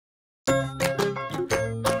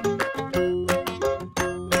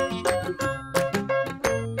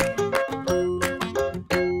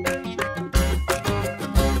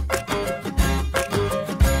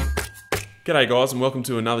G'day guys, and welcome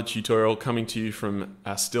to another tutorial coming to you from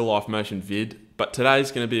a still life motion vid. But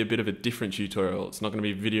today's going to be a bit of a different tutorial. It's not going to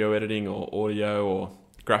be video editing or audio or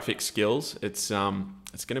graphic skills. It's going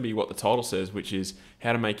to be what the title says, which is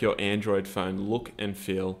how to make your Android phone look and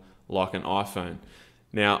feel like an iPhone.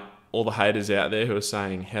 Now, all the haters out there who are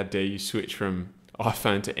saying, how dare you switch from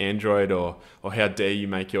iPhone to Android, or how dare you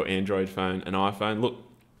make your Android phone an iPhone? Look,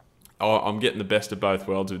 I'm getting the best of both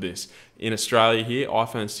worlds with this. In Australia here,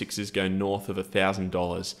 iPhone 6s go north of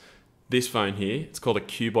 $1,000. This phone here, it's called a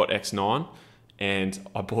Qbot X9, and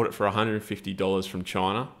I bought it for $150 from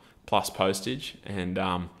China, plus postage, and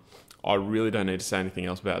I really don't need to say anything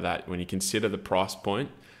else about that. When you consider the price point,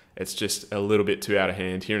 it's just a little bit too out of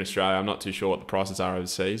hand. Here in Australia, I'm not too sure what the prices are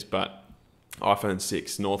overseas, but iPhone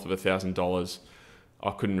 6, north of $1,000, I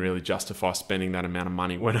couldn't really justify spending that amount of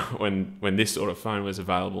money when this sort of phone was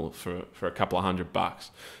available for a couple of $100.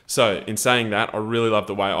 So in saying that, I really love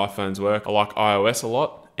the way iPhones work. I like iOS a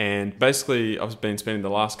lot, and basically I've been spending the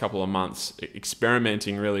last couple of months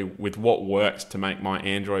experimenting really with what works to make my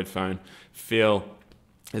Android phone feel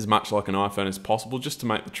as much like an iPhone as possible, just to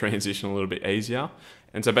make the transition a little bit easier.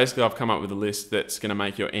 And so basically I've come up with a list that's going to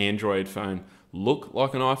make your Android phone look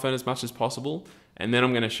like an iPhone as much as possible. And then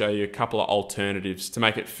I'm going to show you a couple of alternatives to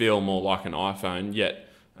make it feel more like an iPhone, yet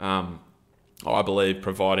I believe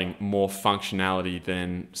providing more functionality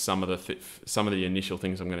than some of the initial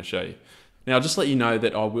things I'm going to show you. Now, I'll just let you know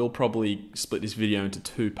that I will probably split this video into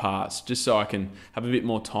two parts, just so I can have a bit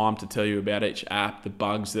more time to tell you about each app, the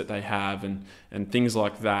bugs that they have, and things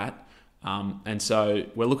like that. And so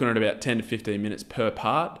we're looking at about 10 to 15 minutes per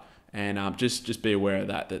part, and just be aware of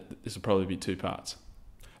that this will probably be two parts.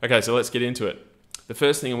 Okay, so let's get into it. The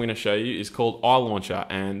first thing I'm going to show you is called iLauncher,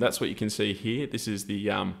 and that's what you can see here. This is the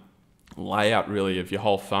layout really of your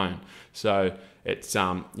whole phone. So it's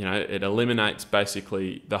it eliminates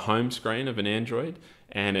basically the home screen of an Android,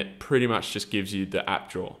 and it pretty much just gives you the app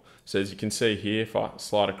drawer. So as you can see here, if I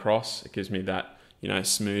slide across, it gives me that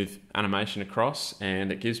smooth animation across, and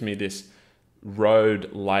it gives me this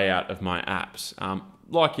road layout of my apps,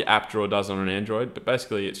 like your app drawer does on an Android, but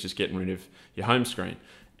basically it's just getting rid of your home screen.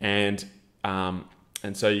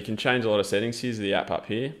 And so you can change a lot of settings. Here's the app up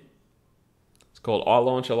here. It's called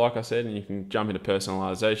iLauncher, like I said, and you can jump into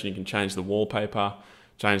personalization. You can change the wallpaper,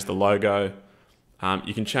 change the logo.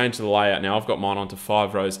 You can change the layout. Now I've got mine onto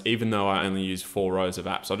 5 rows, even though I only use 4 rows of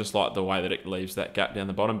apps. I just like the way that it leaves that gap down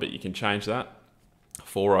the bottom, but you can change that.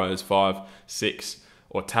 4 rows, 5, 6,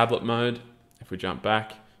 or tablet mode. If we jump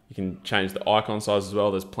back, you can change the icon size as well.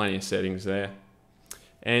 There's plenty of settings there.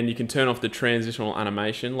 And you can turn off the transitional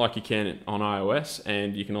animation like you can on iOS,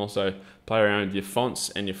 and you can also play around with your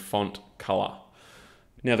fonts and your font color.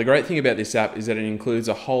 Now, the great thing about this app is that it includes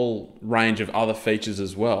a whole range of other features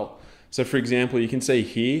as well. So for example, you can see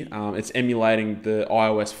here, it's emulating the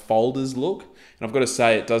iOS folders look. And I've got to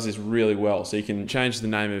say, it does this really well. So you can change the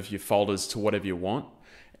name of your folders to whatever you want,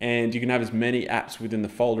 and you can have as many apps within the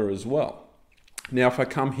folder as well. Now, if I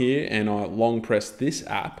come here and I long press this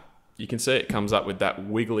app, you can see it comes up with that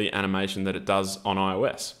wiggly animation that it does on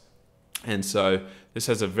iOS. And so this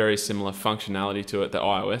has a very similar functionality to it that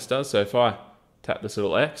iOS does. So if I tap this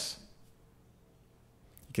little X,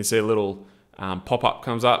 you can see a little pop-up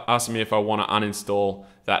comes up asking me if I want to uninstall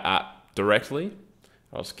that app directly.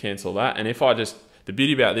 I'll just cancel that. And if I the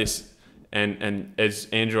beauty about this, and as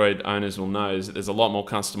Android owners will know, is that there's a lot more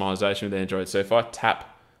customization with Android. So if I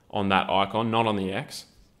tap on that icon, not on the X,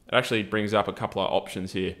 it actually brings up a couple of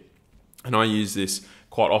options here. And I use this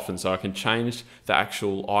quite often, so I can change the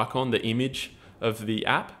actual icon, the image of the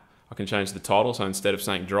app. I can change the title, so instead of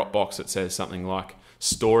saying Dropbox, it says something like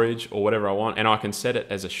storage or whatever I want, and I can set it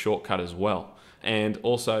as a shortcut as well. And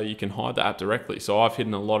also you can hide the app directly. So I've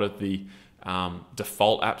hidden a lot of the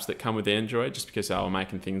default apps that come with Android just because they were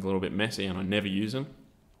making things a little bit messy and I never use them.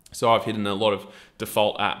 So I've hidden a lot of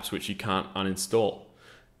default apps which you can't uninstall.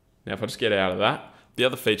 Now if I just get out of that, the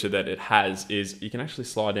other feature that it has is you can actually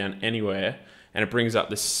slide down anywhere and it brings up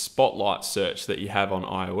this spotlight search that you have on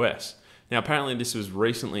iOS. Now apparently this was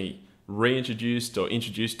recently reintroduced or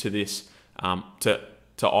introduced to this to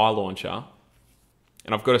iLauncher,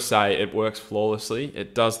 and I've got to say it works flawlessly.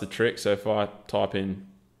 It does the trick. So if I type in,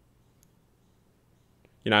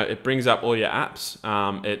 it brings up all your apps.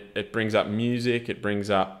 It brings up music, it brings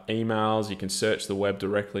up emails. You can search the web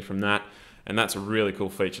directly from that, and that's a really cool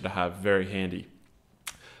feature to have, very handy.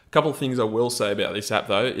 A couple of things I will say about this app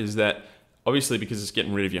though is that obviously because it's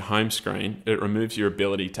getting rid of your home screen, it removes your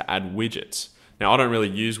ability to add widgets. Now I don't really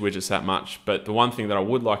use widgets that much, but the one thing that I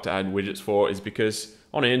would like to add widgets for is because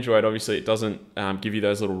on Android obviously it doesn't give you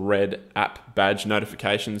those little red app badge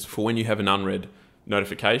notifications for when you have an unread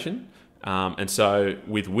notification. And so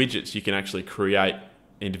with widgets, you can actually create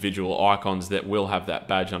individual icons that will have that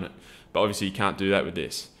badge on it. But obviously you can't do that with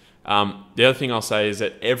this. The other thing I'll say is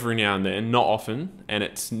that every now and then, not often, and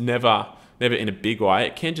it's never in a big way,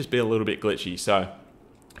 it can just be a little bit glitchy. So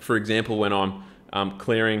for example, when I'm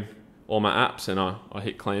clearing all my apps and I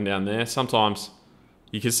hit clean down there, sometimes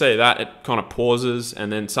you can see that it kind of pauses,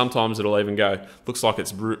 and then sometimes it'll even go, looks like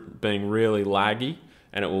it's being really laggy,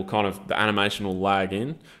 and it will kind of, the animation will lag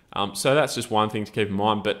in. So that's just one thing to keep in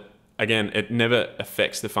mind. But again, it never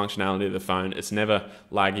affects the functionality of the phone. It's never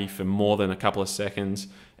laggy for more than a couple of seconds,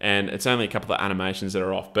 and it's only a couple of animations that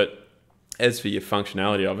are off. But as for your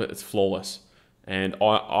functionality of it, it's flawless. And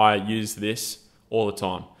I use this all the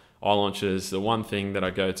time. iLauncher is the one thing that I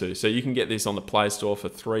go to. So you can get this on the Play Store for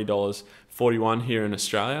 $3.41 here in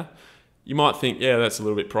Australia. You might think, yeah, that's a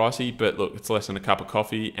little bit pricey, but look, it's less than a cup of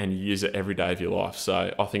coffee and you use it every day of your life.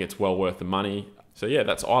 So I think it's well worth the money. So yeah,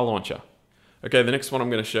 that's iLauncher. Okay, the next one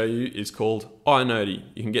I'm going to show you is called iNoty.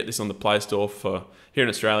 You can get this on the Play Store for, here in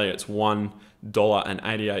Australia, it's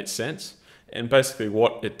 $1.88. And basically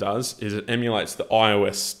what it does is it emulates the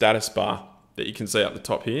iOS status bar that you can see up the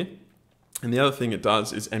top here. And the other thing it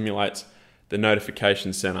does is emulates the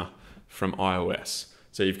notification center from iOS.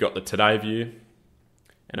 So you've got the today view,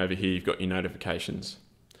 and over here you've got your notifications.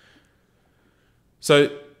 So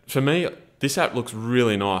for me, this app looks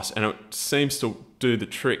really nice and it seems to do the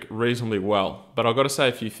trick reasonably well. But I've got to say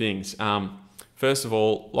a few things. First of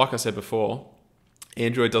all, like I said before,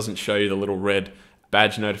 Android doesn't show you the little red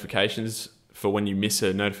badge notifications for when you miss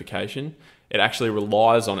a notification. It actually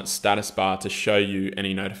relies on its status bar to show you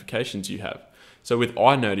any notifications you have. So with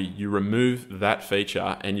iNoty, you remove that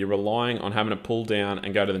feature and you're relying on having to pull down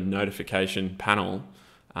and go to the notification panel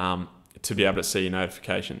to be able to see your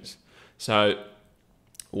notifications. So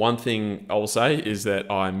one thing I will say is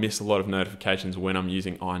that I miss a lot of notifications when I'm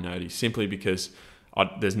using iNoty, simply because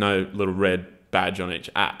there's no little red badge on each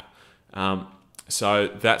app. So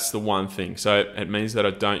that's the one thing. So it means that I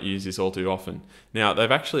don't use this all too often. Now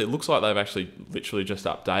it looks like they've actually literally just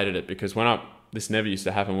updated it, because this never used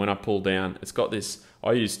to happen. When I pull down, it's got this,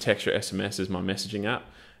 I use Texture SMS as my messaging app,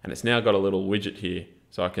 and it's now got a little widget here.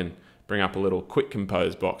 So I can bring up a little quick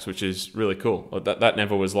compose box, which is really cool. That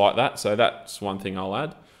never was like that. So that's one thing I'll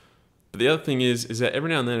add. But the other thing is that every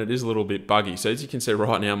now and then it is a little bit buggy. So as you can see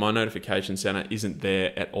right now, my notification center isn't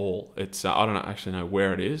there at all. It's I don't actually know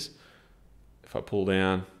where it is. If I pull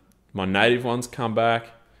down, my native ones come back.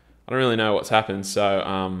 I don't really know what's happened.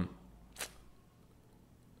 So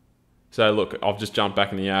look, I've just jumped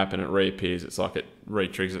back in the app and it reappears. It's like it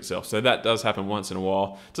re-triggers itself. So that does happen once in a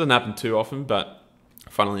while. It doesn't happen too often, but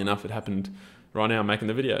funnily enough, it happened right now I'm making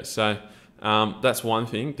the video. So that's one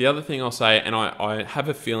thing. The other thing I'll say, and I have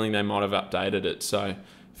a feeling they might have updated it, so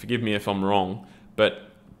forgive me if I'm wrong,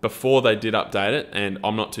 but before they did update it, and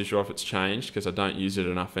I'm not too sure if it's changed because I don't use it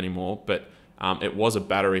enough anymore, but it was a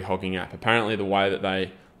battery hogging app. Apparently the way that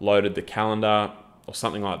they loaded the calendar or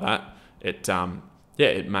something like that, it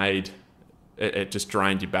just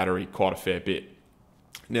drained your battery quite a fair bit.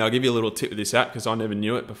 Now I'll give you a little tip with this app because I never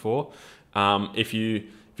knew it before. If you're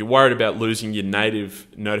worried about losing your native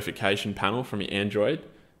notification panel from your Android,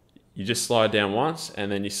 you just slide down once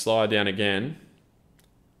and then you slide down again.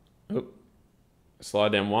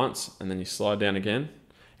 Slide down once and then you slide down again,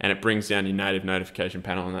 and it brings down your native notification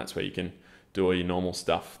panel, and that's where you can do all your normal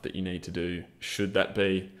stuff that you need to do, should that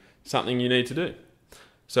be something you need to do.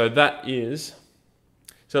 So it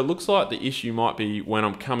looks like the issue might be when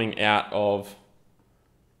I'm coming out of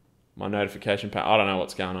my notification panel. I don't know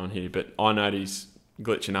what's going on here, but iNoty's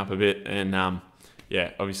glitching up a bit, and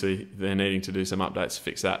yeah, obviously they're needing to do some updates to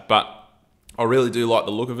fix that. But I really do like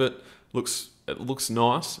the look of it. It looks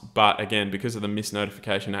nice, but again, because of the miss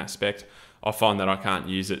notification aspect, I find that I can't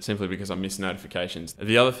use it simply because I miss notifications.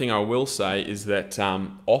 The other thing I will say is that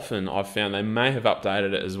often I've found they may have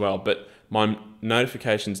updated it as well, but my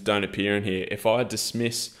notifications don't appear in here. If I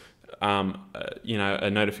dismiss a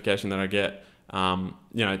notification that I get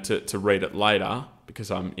to read it later because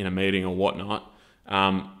I'm in a meeting or whatnot,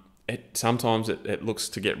 sometimes it looks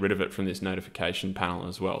to get rid of it from this notification panel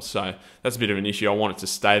as well. So that's a bit of an issue. I want it to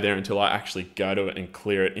stay there until I actually go to it and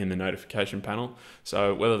clear it in the notification panel.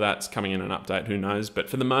 So whether that's coming in an update, who knows? But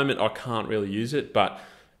for the moment, I can't really use it, but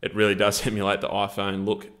it really does emulate the iPhone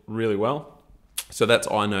look really well. So that's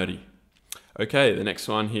iNoty. Okay, the next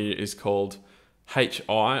one here is called HI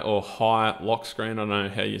or High Lockscreen. I don't know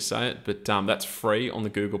how you say it, but that's free on the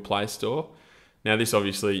Google Play Store. Now this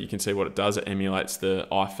obviously, you can see what it does. It emulates the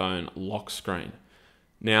iPhone lock screen.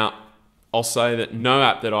 Now, I'll say that no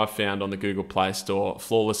app that I've found on the Google Play Store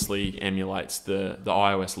flawlessly emulates the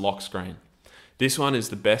iOS lock screen. This one is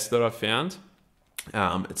the best that I've found.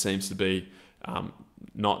 It seems to be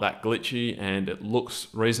not that glitchy, and it looks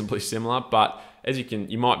reasonably similar, but as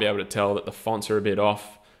you might be able to tell that the fonts are a bit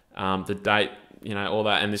off, the date, all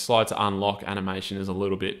that, and the slide to unlock animation is a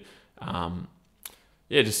little bit,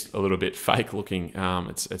 just a little bit fake looking.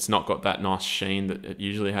 It's not got that nice sheen that it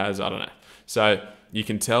usually has. I don't know. So you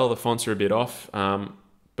can tell the fonts are a bit off,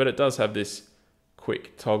 but it does have this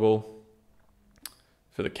quick toggle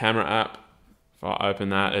for the camera app. If I open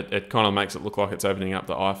that, it kind of makes it look like it's opening up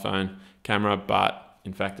the iPhone camera, but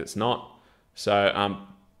in fact it's not. So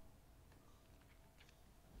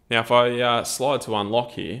now if I slide to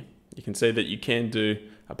unlock here, you can see that you can do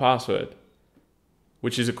a password,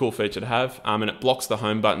 which is a cool feature to have, and it blocks the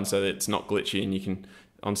home button so that it's not glitchy, and you can,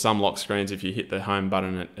 on some lock screens, if you hit the home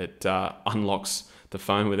button, it unlocks the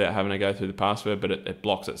phone without having to go through the password, but it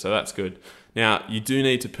blocks it, so that's good. Now, you do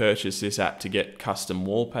need to purchase this app to get custom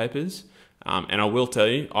wallpapers, and I will tell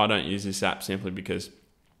you, I don't use this app simply because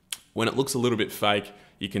when it looks a little bit fake,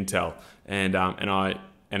 you can tell, and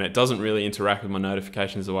it doesn't really interact with my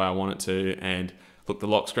notifications the way I want it to, and look, the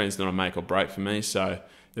lock screen's not a make or break for me, so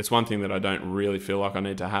it's one thing that I don't really feel like I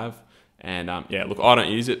need to have. And look, I don't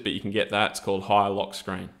use it, but you can get that. It's called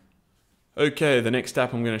Lockscreen. Okay, the next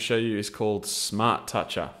app I'm going to show you is called Smart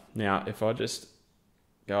Toucher. Now, if I just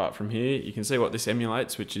go up from here, you can see what this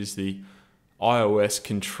emulates, which is the iOS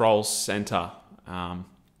Control Center. And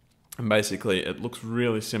basically, it looks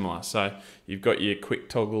really similar. So you've got your quick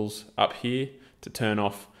toggles up here to turn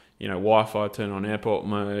off, Wi-Fi, turn on airport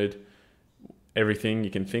mode, everything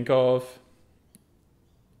you can think of.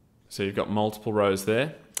 So you've got multiple rows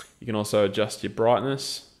there. You can also adjust your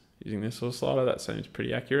brightness using this little slider. That seems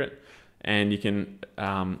pretty accurate. And you can,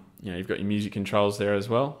 you've got your music controls there as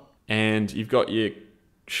well. And you've got your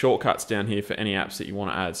shortcuts down here for any apps that you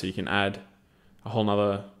want to add. So you can add a whole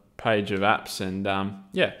nother page of apps. And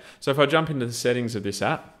so if I jump into the settings of this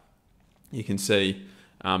app, you can see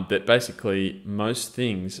that basically most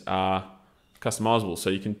things are customizable. So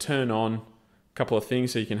you can turn on a couple of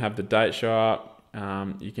things. So you can have the date show up.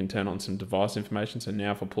 You can turn on some device information. So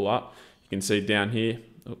now if I pull up, you can see down here,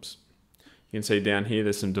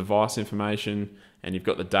 there's some device information, and you've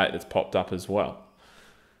got the date that's popped up as well.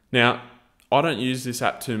 Now, I don't use this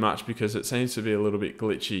app too much because it seems to be a little bit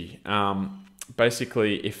glitchy.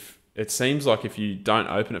 Basically, if it seems like if you don't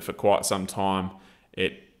open it for quite some time,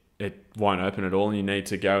 it won't open at all, and you need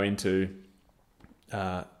to go into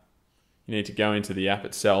the app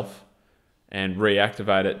itself and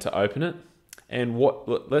reactivate it to open it. And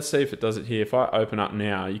let's see if it does it here. If I open up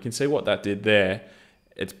now, you can see what that did there.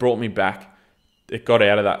 It's brought me back. It got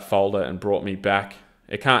out of that folder and brought me back.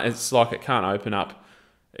 It's like it can't open up.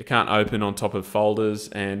 It can't open on top of folders.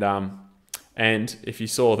 And if you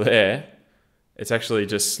saw there, it's actually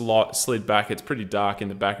just slid back. It's pretty dark in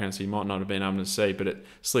the background, so you might not have been able to see, but it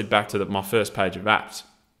slid back to my first page of apps.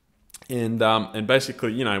 And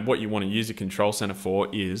basically, what you want to use a control center for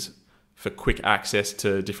is for quick access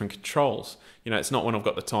to different controls. It's not when I've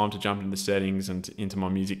got the time to jump into the settings and into my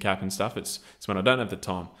music app and stuff. It's when I don't have the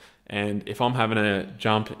time. And if I'm having to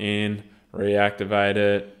jump in, reactivate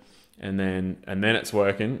it, and then it's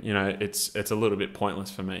working, it's a little bit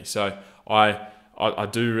pointless for me. So I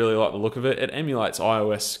do really like the look of it. It emulates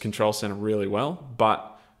iOS Control Center really well,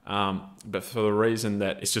 but for the reason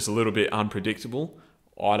that it's just a little bit unpredictable,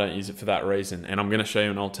 I don't use it for that reason, and I'm going to show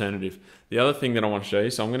you an alternative. The other thing that I want to show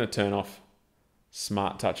you, so I'm going to turn off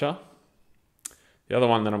Smart Toucher. The other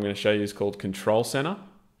one that I'm going to show you is called Control Center,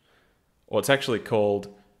 or it's actually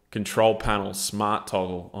called Control Panel Smart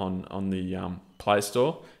Toggle on the Play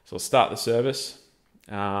Store. So I'll start the service.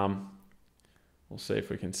 We'll see if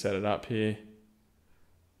we can set it up here.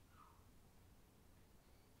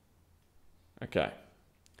 Okay.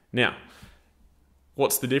 Now,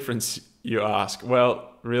 what's the difference, you ask? Well,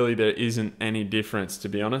 really there isn't any difference, to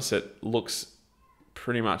be honest. It looks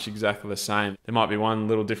pretty much exactly the same. There might be one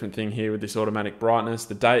little different thing here with this automatic brightness,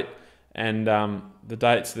 the date, and the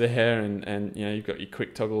date's there, and you've got your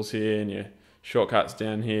quick toggles here and your shortcuts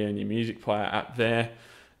down here and your music player app there.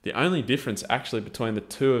 The only difference actually between the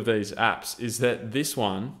two of these apps is that this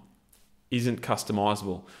one isn't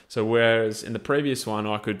customizable. So whereas in the previous one,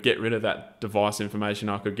 I could get rid of that device information,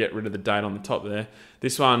 I could get rid of the date on the top there.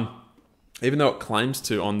 This one, even though it claims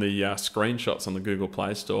to on the screenshots on the Google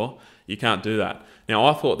Play Store, you can't do that. Now,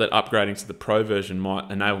 I thought that upgrading to the Pro version might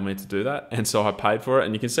enable me to do that, and so I paid for it,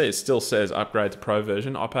 and you can see it still says upgrade to Pro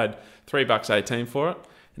version. I paid $3.18 for it,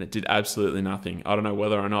 and it did absolutely nothing. I don't know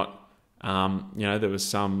whether or not there was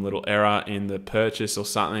some little error in the purchase or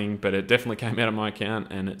something, but it definitely came out of my account,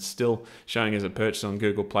 and it's still showing as a purchase on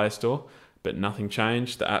Google Play Store. but nothing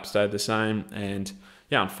changed. The app stayed the same, and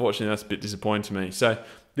yeah, unfortunately that's a bit disappointing to me. So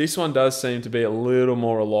this one does seem to be a little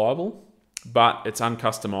more reliable, but it's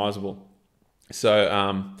uncustomizable.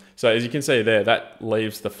 So as you can see there, that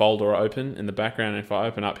leaves the folder open in the background. And if I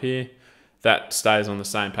open up here, that stays on the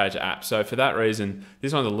same page of apps. So for that reason,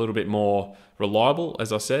 this one's a little bit more reliable,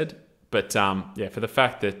 as I said. But yeah, for the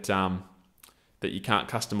fact that that you can't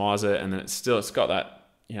customize it, and then it's got that,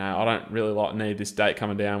 you know, I don't really need this date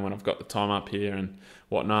coming down when I've got the time up here and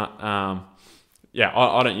whatnot. Yeah,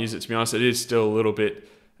 I don't use it, to be honest. It is still a little bit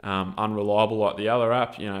unreliable like the other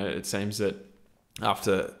app. You know, it seems that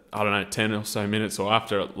after, I don't know, 10 or so minutes, or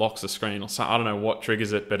after it locks the screen or something, I don't know what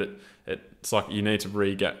triggers it, but it's like you need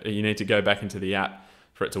to go back into the app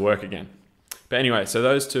for it to work again. But anyway, so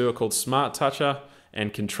those two are called Smart Toucher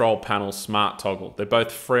and Control Panel Smart Toggle. They're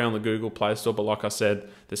both free on the Google Play Store, but like I said,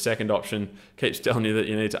 the second option keeps telling you that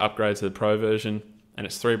you need to upgrade to the Pro version, and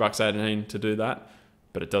it's $3.18 to do that,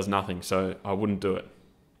 but it does nothing, so I wouldn't do it.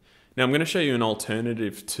 Now I'm going to show you an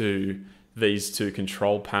alternative to these two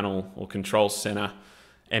control panel or control center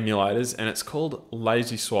emulators, and it's called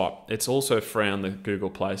Lazy Swipe. It's also free on the Google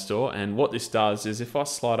Play Store, and what this does is if I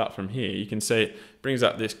slide up from here, you can see it brings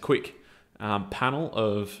up this quick panel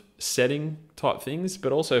of setting type things,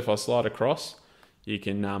 but also if I slide across, you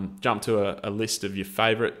can jump to a list of your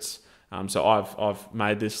favorites. So I've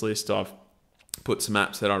made this list. I've put some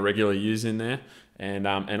apps that I regularly use in there, and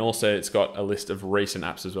also it's got a list of recent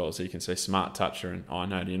apps as well, so you can see Smart Toucher and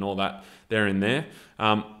iNoty and all that, they're in there.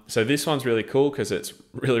 So this one's really cool because it's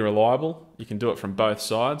really reliable. You can do it from both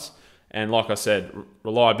sides, and like I said,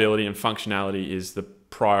 reliability and functionality is the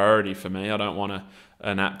priority for me. I don't want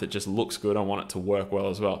an app that just looks good. I want it to work well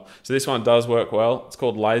as well. So this one does work well. It's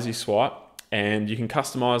called Lazy Swipe, and you can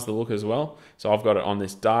customize the look as well. So I've got it on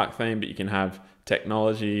this dark theme, but you can have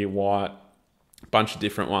technology, white, a bunch of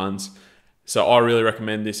different ones. So I really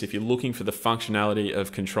recommend this if you're looking for the functionality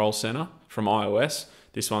of Control Center from iOS.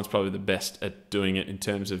 This one's probably the best at doing it in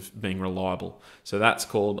terms of being reliable. So that's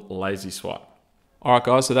called Lazy Swipe. Alright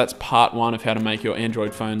guys, so that's part one of how to make your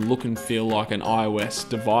Android phone look and feel like an iOS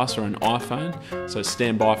device or an iPhone. So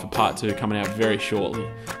stand by for part two coming out very shortly.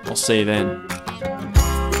 I'll see you then.